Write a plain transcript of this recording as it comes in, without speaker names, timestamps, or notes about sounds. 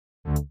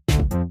What's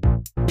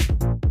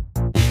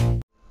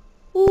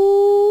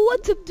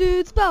up,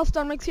 dudes?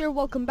 Astroneer here.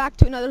 Welcome back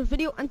to another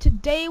video, and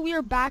today we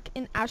are back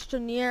in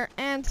Astroneer,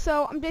 and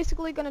so I'm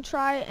basically gonna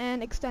try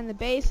and extend the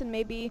base and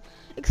maybe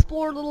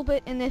explore a little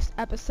bit in this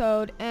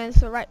episode. And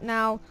so right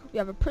now we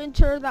have a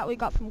printer that we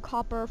got from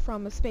Copper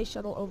from a space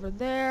shuttle over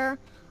there.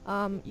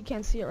 You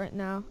can't see it right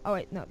now. Oh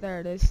wait, no, there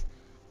it is.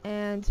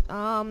 And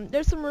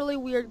there's some really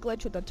weird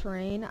glitch with the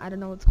terrain. I don't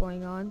know what's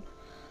going on,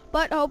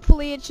 but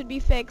hopefully it should be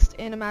fixed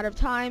in a matter of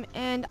time.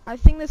 And I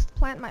think this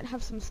plant might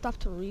have some stuff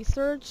to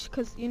research,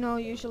 because, you know,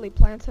 usually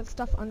plants have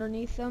stuff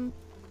underneath them.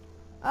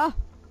 Oh,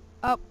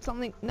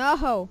 something.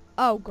 No.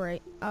 Oh,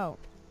 great. Oh.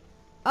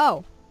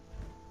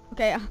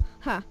 Okay,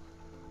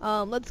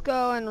 let's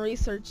go and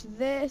research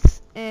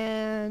this,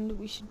 and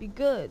we should be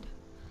good.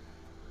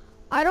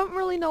 I don't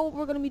really know what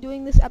we're going to be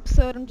doing this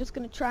episode. I'm just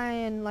going to try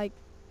and, like,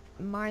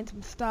 mine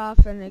some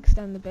stuff and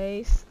extend the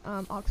base.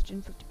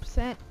 Oxygen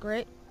 50%,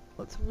 great.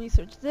 Let's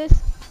research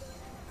this.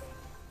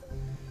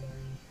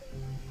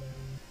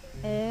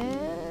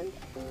 And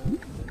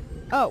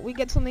oh, we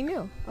get something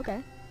new.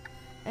 Okay.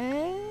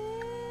 And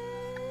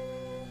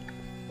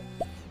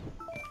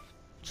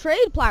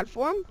trade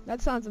platform.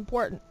 That sounds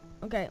important.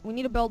 Okay, we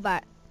need to build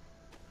that.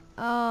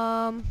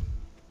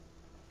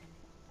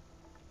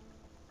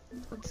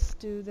 Let's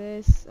do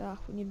this.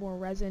 We need more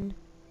resin.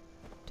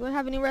 Do I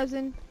have any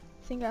resin?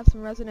 I think I have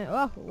some resin in.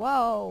 Oh,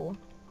 whoa.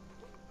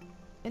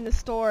 In the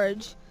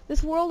storage.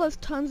 This world has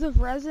tons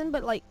of resin,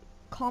 but like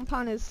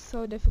compound is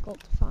so difficult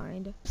to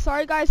find.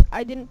 Sorry guys,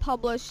 I didn't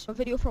publish a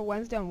video for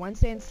Wednesday on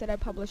Wednesday. Instead I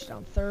published it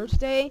on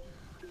Thursday.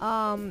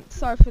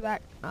 Sorry for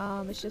that.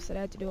 It's just that I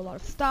had to do a lot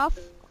of stuff,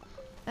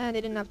 and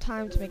I didn't have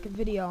time to make a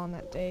video on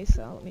that day.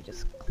 So let me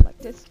just collect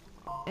this.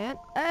 And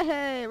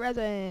hey,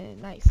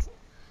 resin, nice.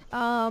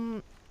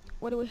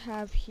 What do we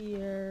have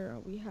here?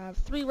 We have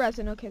 3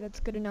 resin. Okay, that's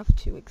good enough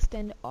to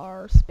extend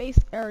our space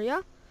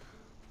area.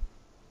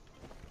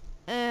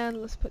 And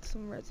let's put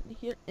some resin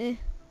here.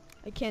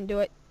 I can't do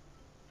it.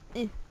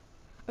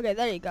 Okay,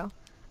 there you go.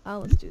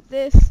 Let's do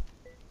this.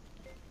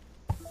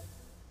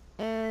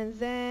 And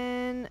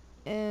then,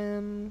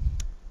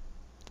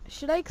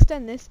 should I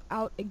extend this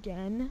out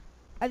again?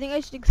 I think I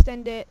should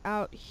extend it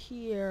out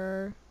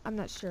here. I'm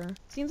not sure.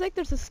 Seems like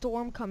there's a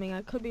storm coming.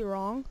 I could be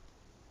wrong.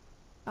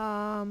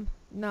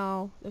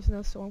 No, there's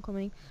no storm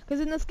coming.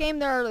 Because in this game,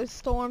 there are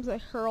storms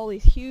that hurl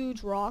these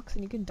huge rocks,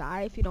 and you can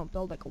die if you don't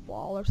build like a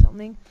wall or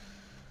something.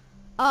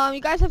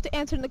 You guys have to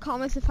answer in the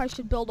comments if I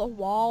should build a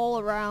wall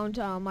around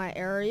my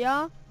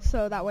area,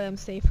 so that way I'm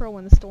safer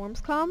when the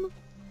storms come.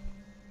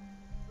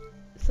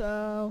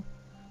 So,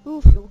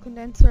 fuel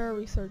condenser,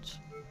 research.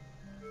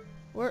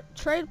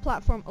 Trade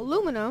platform,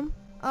 aluminum.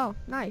 Oh,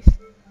 nice.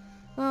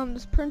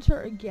 This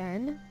printer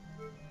again.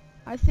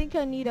 I think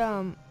I need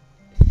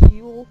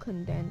fuel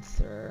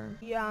condenser.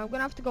 Yeah, I'm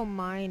gonna have to go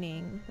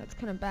mining. That's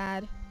kind of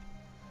bad.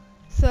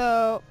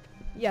 So,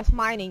 yes,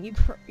 mining.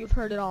 You've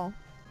heard it all.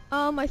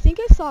 I think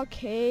I saw a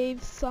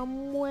cave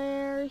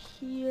somewhere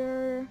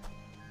here.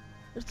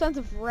 There's tons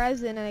of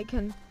resin, and I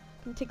can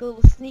take a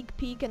little sneak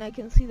peek, and I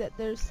can see that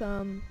there's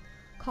some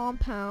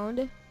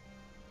compound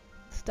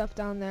stuff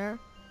down there.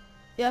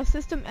 Yeah,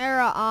 system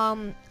error.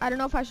 I don't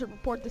know if I should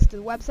report this to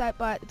the website,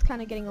 but it's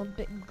kind of getting a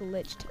bit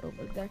glitched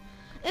over there.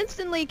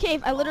 Instantly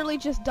cave. I literally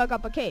just dug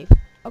up a cave.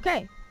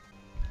 Okay.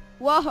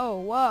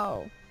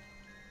 Whoa.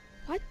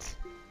 What?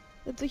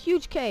 It's a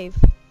huge cave.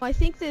 I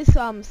think this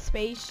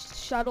space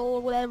shuttle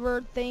or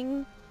whatever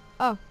thing.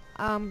 Oh,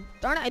 darn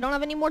it, I don't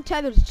have any more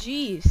tethers.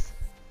 Jeez.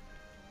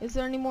 Is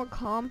there any more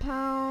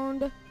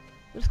compound?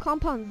 There's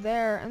compound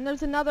there, and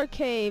there's another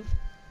cave.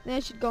 Then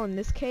I should go in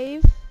this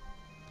cave,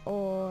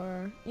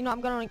 or you know, I'm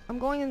going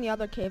in the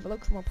other cave. It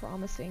looks more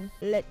promising.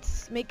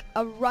 Let's make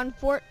a run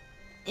for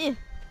it.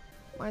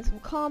 Find some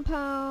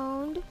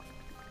compound.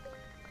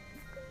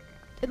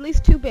 At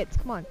least 2 bits.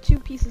 Come on, 2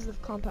 pieces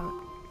of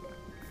compound.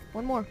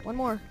 One more.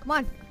 Come on.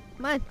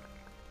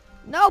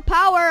 No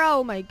power!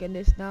 Oh my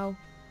goodness, no.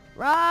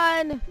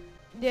 Run!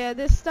 Yeah,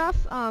 this stuff,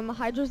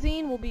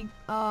 hydrazine will be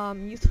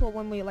useful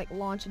when we like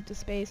launch into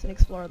space and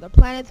explore other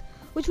planets,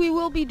 which we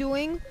will be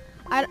doing.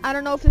 I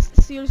don't know if this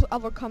series will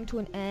ever come to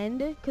an end,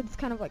 because it's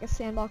kind of like a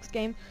sandbox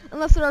game.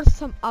 Unless there are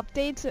some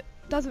updates, it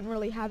doesn't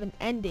really have an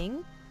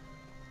ending,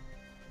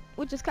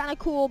 which is kind of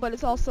cool, but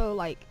it's also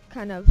like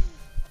kind of,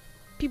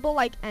 people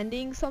like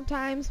endings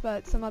sometimes,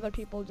 but some other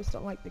people just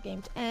don't like the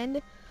game to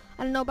end.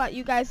 I don't know about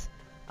you guys.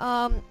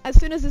 As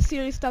soon as the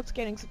series stops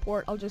getting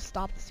support, I'll just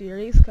stop the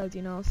series, because,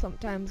 you know,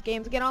 sometimes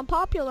games get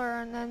unpopular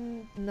and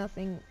then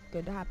nothing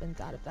good happens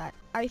out of that.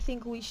 I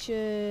think we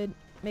should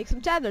make some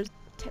tethers.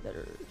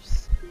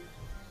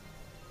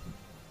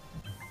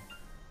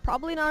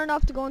 Probably not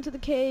enough to go into the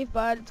cave,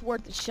 but it's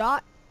worth a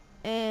shot.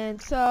 And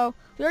so,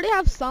 we already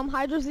have some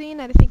hydrazine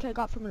that I think I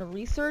got from the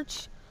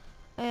research,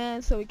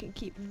 and so we can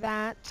keep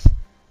that.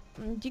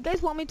 Do you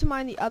guys want me to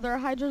mine the other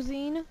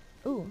hydrazine?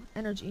 Ooh,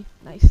 energy.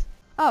 Nice.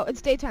 Oh,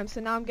 it's daytime, so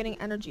now I'm getting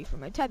energy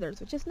from my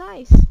tethers, which is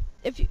nice.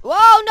 If you—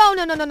 whoa,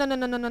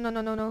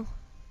 no.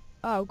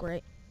 Oh,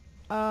 great.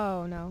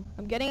 Oh, no.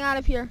 I'm getting out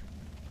of here.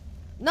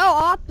 No,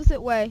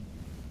 opposite way.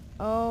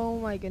 Oh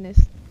my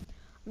goodness.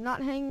 I'm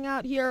not hanging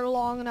out here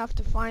long enough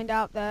to find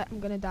out that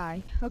I'm gonna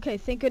die. Okay,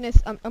 thank goodness.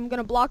 I'm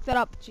gonna block that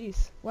up.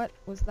 Jeez, what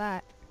was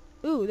that?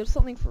 Ooh, there's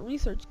something for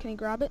research. Can I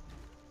grab it?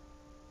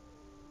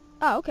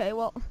 Oh, okay,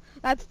 well,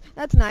 that's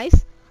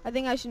nice. I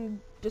think I should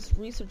just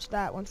research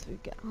that once we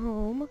get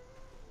home.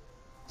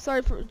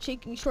 Sorry for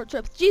taking short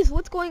trips. Jeez,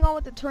 what's going on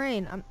with the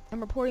terrain? I'm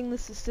reporting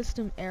this as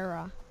system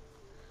error.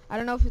 I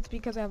don't know if it's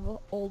because I have an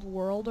old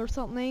world or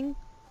something.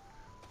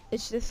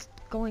 It's just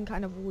going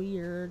kind of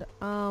weird.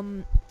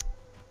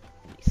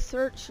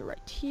 Search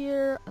right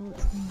here, and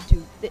let's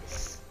do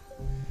this.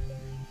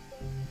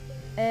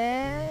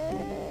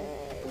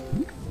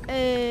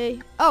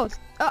 Oh,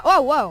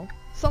 oh, whoa,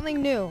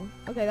 something new.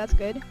 Okay, that's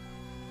good.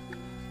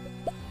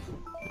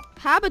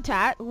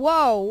 Habitat?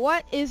 Whoa,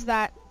 what is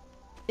that?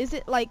 Is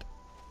it like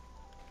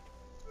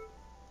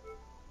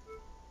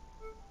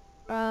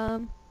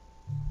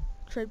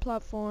trade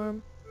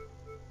platform?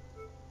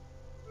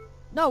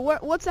 No,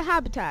 what's a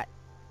habitat?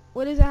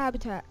 What is a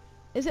habitat?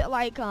 Is it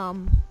like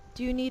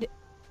do you need,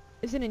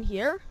 is it in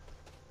here?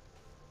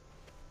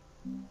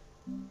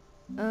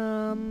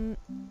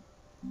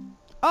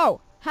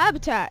 Oh,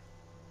 habitat.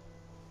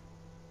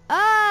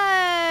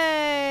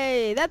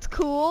 Hey, that's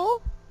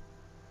cool.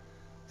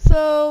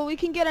 So we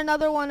can get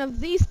another one of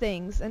these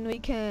things and we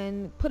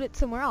can put it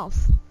somewhere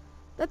else.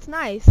 That's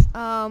nice.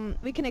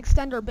 We can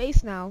extend our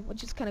base now,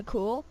 which is kind of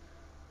cool.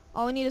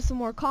 All we need is some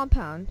more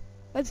compound.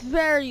 That's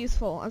very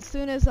useful. As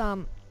soon as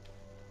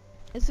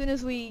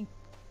we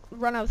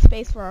run out of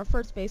space for our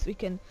first base, we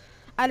can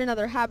add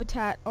another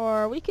habitat,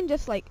 or we can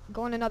just like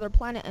go on another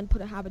planet and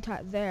put a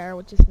habitat there,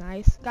 which is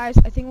nice. Guys,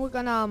 I think we're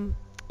gonna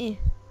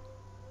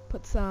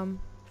put some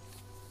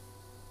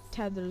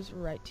tethers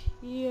right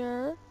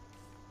here.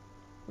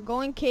 We're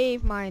going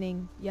cave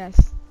mining.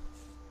 Yes,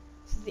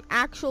 this is the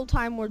actual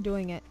time we're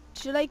doing it.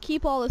 Should I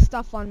keep all this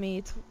stuff on me?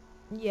 It's,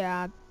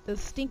 yeah, the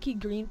stinky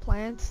green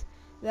plants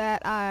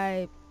that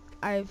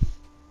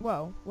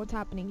whoa, what's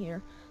happening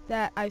here?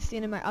 That I've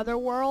seen in my other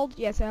world.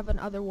 Yes, I have an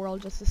other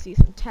world just to see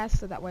some tests,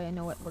 so that way I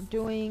know what we're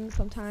doing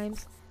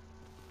sometimes.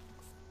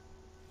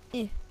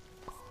 Okay,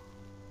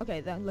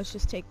 then let's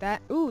just take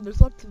that. Ooh, there's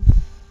lots of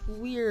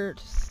weird,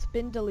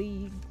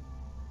 spindly,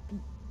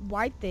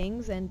 white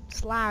things and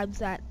slabs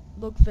that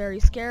look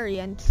very scary,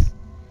 and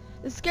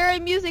the scary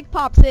music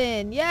pops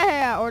in.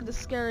 Yeah, or the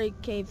scary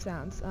cave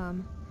sounds.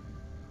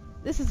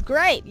 This is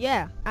great.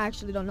 Yeah, I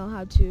actually don't know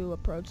how to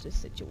approach this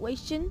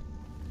situation.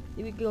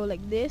 Maybe we go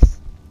like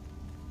this,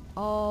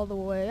 all the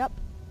way up.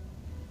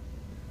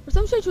 For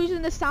some strange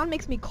reason, this sound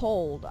makes me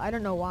cold. I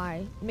don't know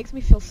why. It makes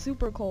me feel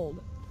super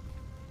cold.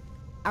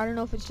 I don't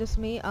know if it's just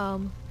me.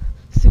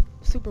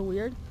 Super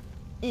weird.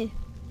 Come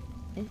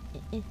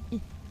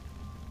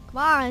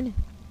on.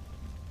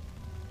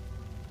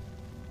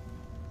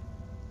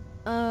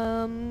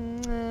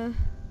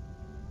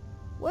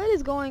 What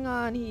is going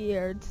on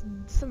here? It's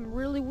some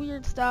really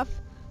weird stuff.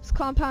 This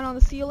compound on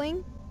the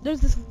ceiling. There's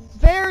this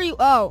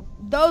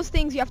those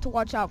things you have to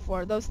watch out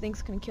for. Those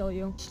things can kill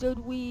you. Should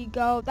we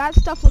go? That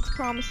stuff looks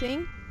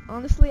promising.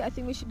 Honestly, I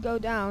think we should go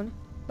down.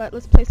 But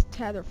let's place a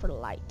tether for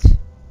light.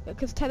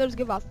 Because tethers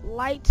give off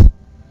light.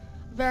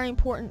 Very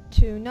important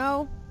to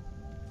know.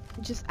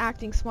 Just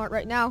acting smart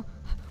right now.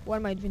 What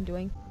am I even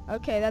doing?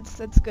 Okay, that's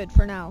good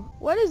for now.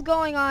 What is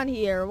going on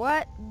here?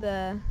 What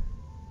the?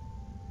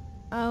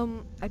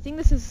 I think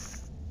this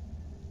is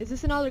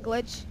this another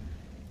glitch?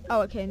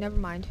 Oh, okay, never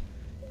mind.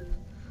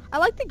 I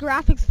like the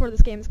graphics for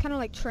this game. It's kind of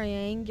like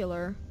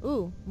triangular.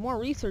 Ooh, more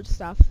research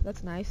stuff.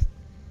 That's nice.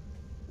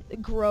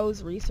 It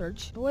grows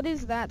research. What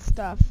is that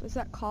stuff? Is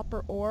that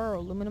copper ore or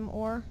aluminum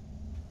ore?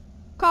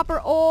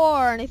 Copper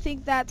ore, and I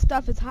think that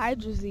stuff is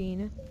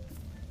hydrazine.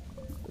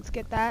 Let's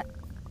get that.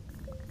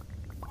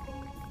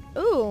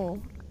 Ooh,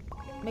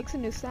 makes a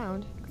new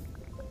sound.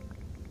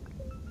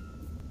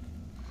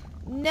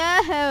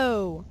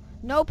 No,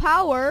 no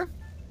power.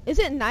 Is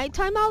it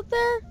nighttime out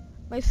there?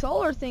 My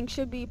solar thing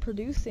should be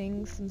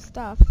producing some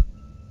stuff.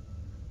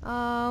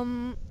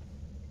 I'm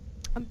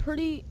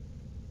pretty...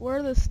 Where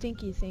are those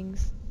stinky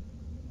things?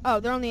 Oh,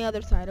 they're on the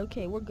other side.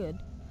 Okay, we're good.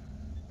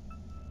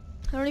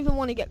 I don't even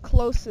want to get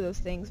close to those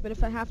things, but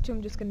if I have to,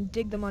 I'm just going to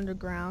dig them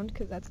underground,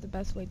 because that's the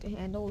best way to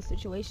handle the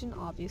situation,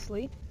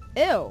 obviously.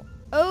 Ew!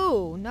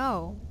 Oh,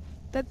 no.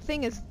 That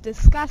thing is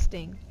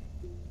disgusting.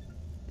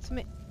 It's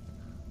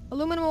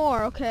aluminum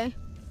ore, okay.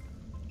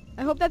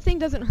 I hope that thing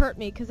doesn't hurt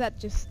me, because that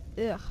just...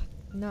 Ugh.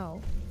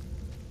 No.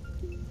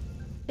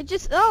 It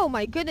just, oh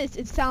my goodness,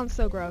 it sounds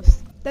so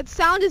gross. That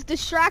sound is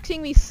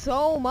distracting me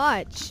so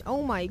much.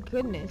 Oh my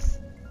goodness.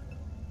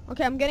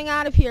 Okay, I'm getting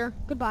out of here.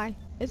 Goodbye.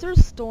 Is there a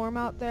storm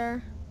out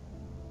there?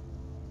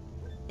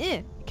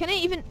 Can I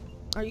even,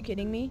 are you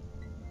kidding me?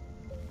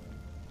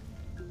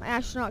 My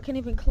astronaut can't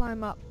even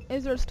climb up.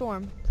 Is there a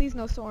storm? Please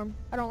no storm.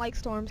 I don't like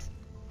storms.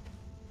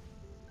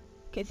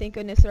 Okay, thank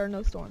goodness there are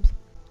no storms.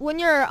 When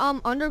you're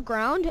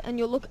underground and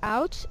you look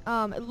out,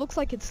 it looks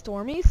like it's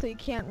stormy, so you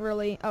can't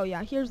really... Oh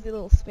yeah, here's the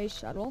little space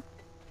shuttle.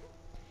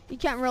 You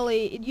don't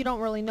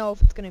really know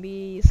if it's gonna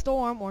be a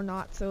storm or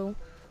not, so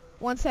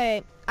once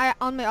I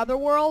on my other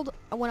world,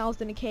 when I was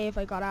in a cave,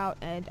 I got out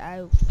and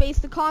I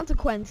faced the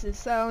consequences.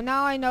 So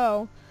now I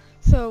know.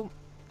 So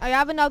I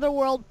have another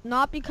world,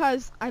 not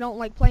because I don't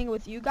like playing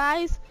with you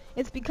guys.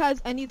 It's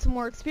because I need some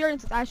more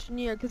experience with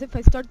Astroneer. Because if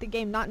I start the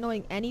game not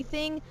knowing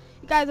anything,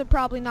 you guys are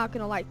probably not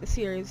gonna like the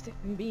series.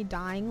 Me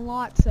dying a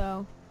lot.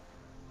 So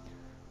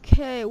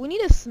okay, we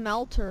need a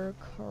smelter,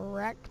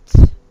 correct?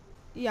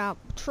 Yeah,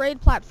 trade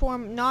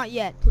platform, not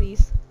yet,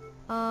 please.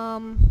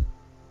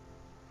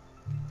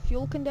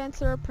 Fuel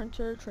condenser,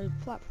 printer, trade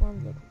platform,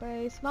 vehicle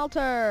bay,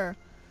 smelter.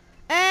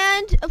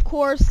 And, of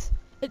course,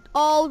 it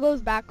all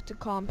goes back to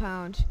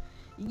compound.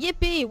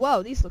 Yippee!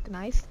 Whoa, these look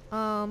nice.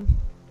 I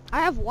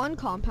have one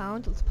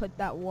compound. Let's put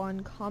that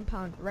one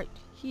compound right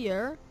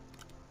here.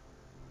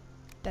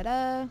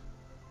 Ta-da!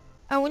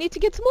 And we need to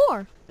get some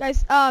more.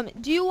 Guys,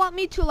 do you want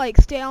me to, like,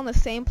 stay on the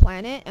same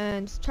planet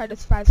and try to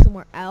survive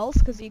somewhere else?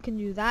 Because you can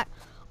do that.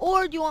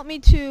 Or do you want me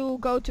to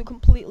go to a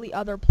completely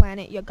other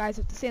planet? You guys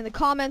have to say in the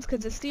comments,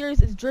 because this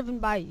series is driven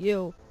by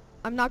you.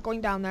 I'm not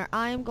going down there.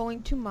 I am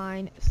going to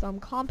mine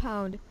some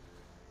compound.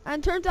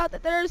 And turns out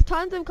that there's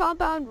tons of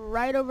compound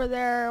right over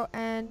there.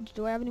 And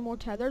do I have any more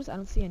tethers? I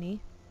don't see any.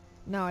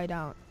 No, I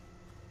don't.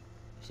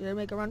 Should I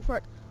make a run for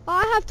it? Oh,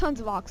 I have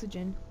tons of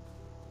oxygen.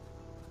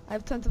 I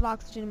have tons of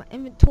oxygen in my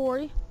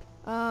inventory.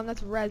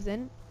 That's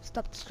resin.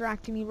 Stop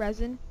distracting me,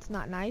 resin. It's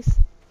not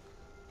nice.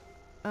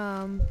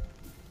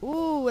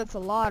 Ooh, it's a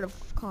lot of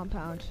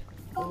compound.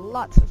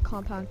 Lots of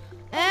compound.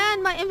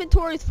 And my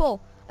inventory is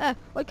full.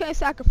 What can I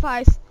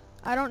sacrifice?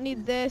 I don't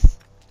need this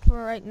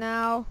for right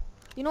now.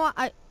 You know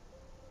what?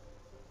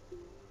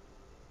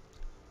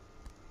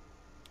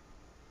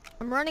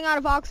 I'm running out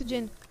of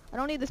oxygen. I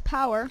don't need this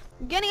power.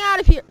 I'm getting out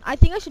of here. I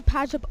think I should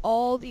patch up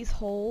all these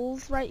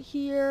holes right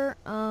here.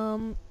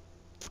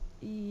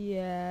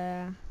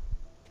 Yeah.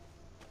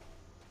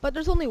 But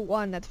there's only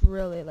one that's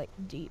really, like,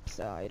 deep,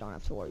 so you don't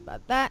have to worry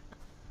about that.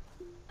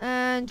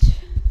 And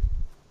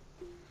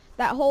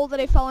that hole that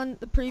I fell in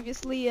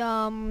previously,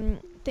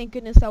 thank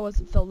goodness that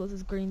wasn't filled with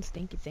those green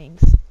stinky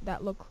things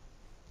that look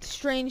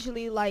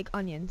strangely like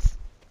onions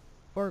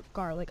or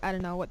garlic. I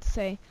don't know what to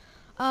say.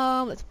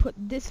 Let's put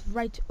this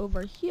right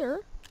over here.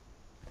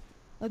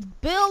 Let's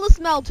build a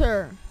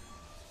smelter.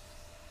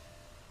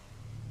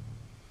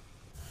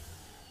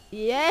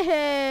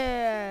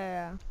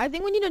 Yeah. I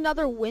think we need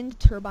another wind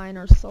turbine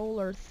or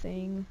solar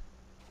thing.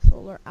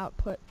 Solar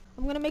output.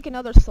 I'm gonna make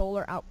another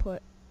solar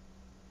output.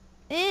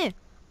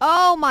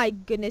 Oh my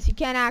goodness, you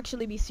can't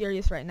actually be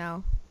serious right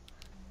now.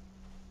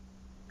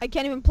 I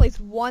can't even place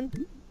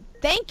one.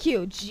 Thank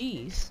you,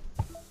 jeez.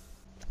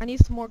 I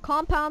need some more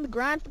compound. The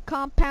grind for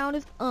compound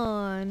is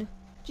on.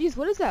 Jeez,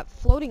 what is that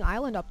floating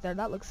island up there?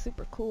 That looks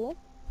super cool.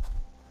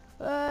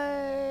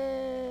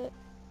 Ow,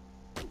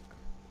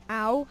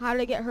 how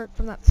did I get hurt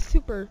from that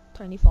super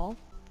tiny fall?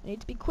 I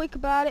need to be quick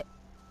about it.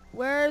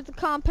 Where's the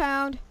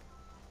compound?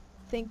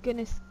 Thank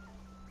goodness.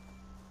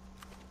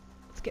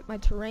 Let's get my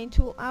terrain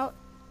tool out.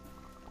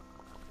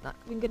 Not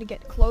even gonna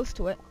get close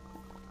to it.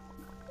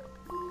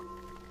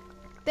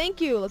 Thank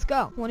you, let's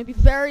go. I want to be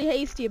very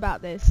hasty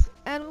about this.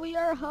 And we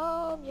are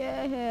home,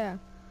 yeah.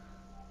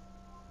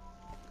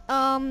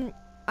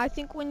 I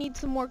think we need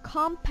some more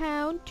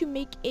compound to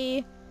make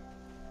a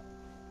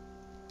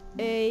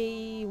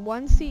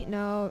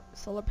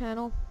solar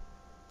panel.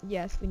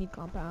 Yes, we need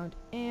compound.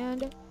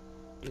 And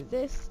do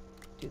this,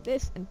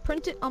 and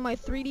print it on my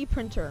 3D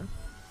printer.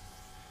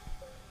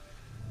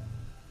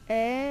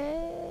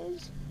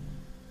 And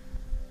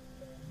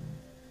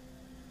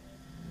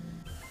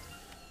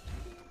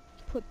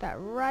put that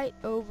right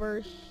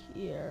over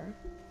here.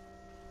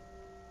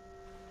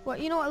 Well,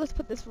 you know what? Let's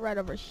put this right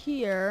over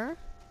here.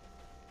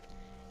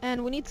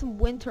 And we need some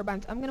wind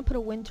turbines. I'm gonna put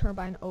a wind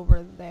turbine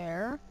over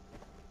there.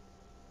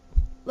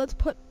 Let's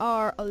put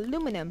our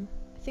aluminum.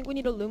 I think we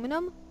need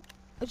aluminum.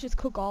 Let's just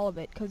cook all of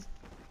it, because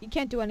you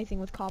can't do anything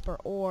with copper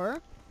ore.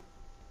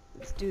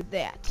 Let's do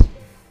that.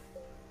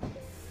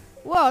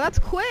 Whoa, that's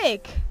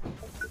quick!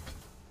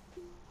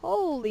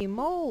 Holy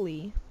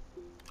moly.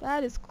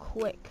 That is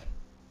quick.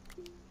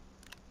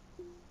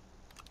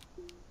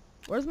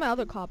 Where's my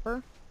other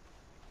copper?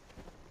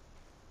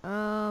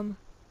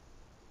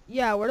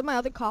 Yeah, where did my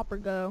other copper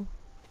go?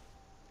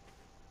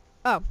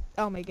 Oh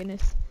my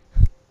goodness.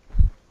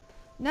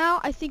 Now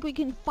I think we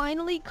can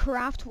finally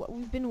craft what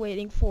we've been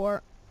waiting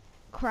for.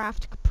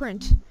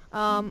 Print.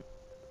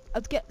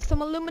 Let's get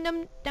some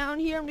aluminum down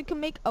here and we can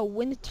make a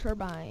wind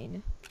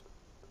turbine.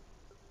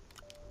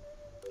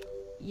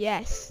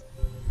 Yes.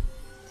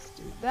 Let's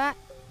do that.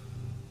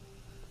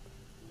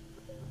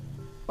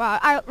 Wow,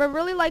 I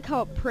really like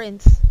how it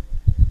prints.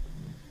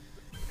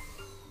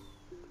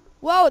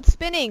 Whoa, it's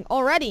spinning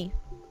already.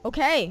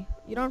 Okay,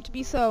 you don't have to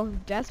be so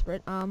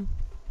desperate.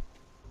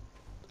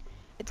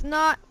 It's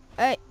not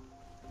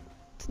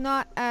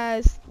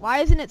as. Why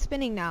isn't it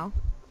spinning now?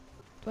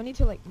 Do I need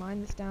to like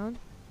mine this down?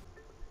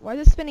 Why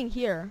is it spinning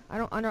here? I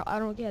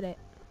don't get it.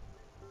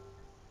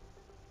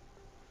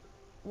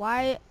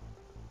 Why?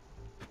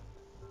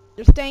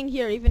 You're staying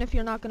here even if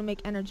you're not gonna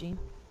make energy.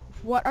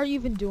 What are you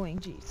even doing?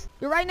 Jeez.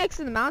 You're right next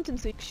to the mountain,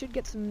 so you should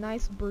get some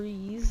nice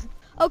breeze.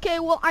 Okay,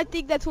 well, I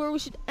think that's where we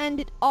should end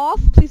it off.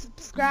 Please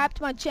subscribe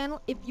to my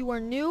channel if you are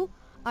new.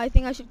 I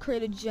think I should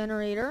create a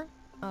generator.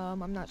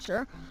 I'm not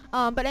sure.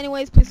 But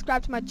anyways, please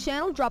subscribe to my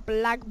channel. Drop a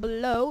like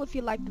below if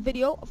you liked the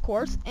video, of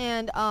course.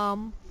 And I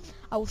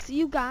will see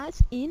you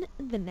guys in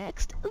the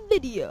next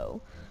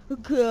video.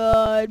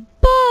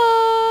 Goodbye.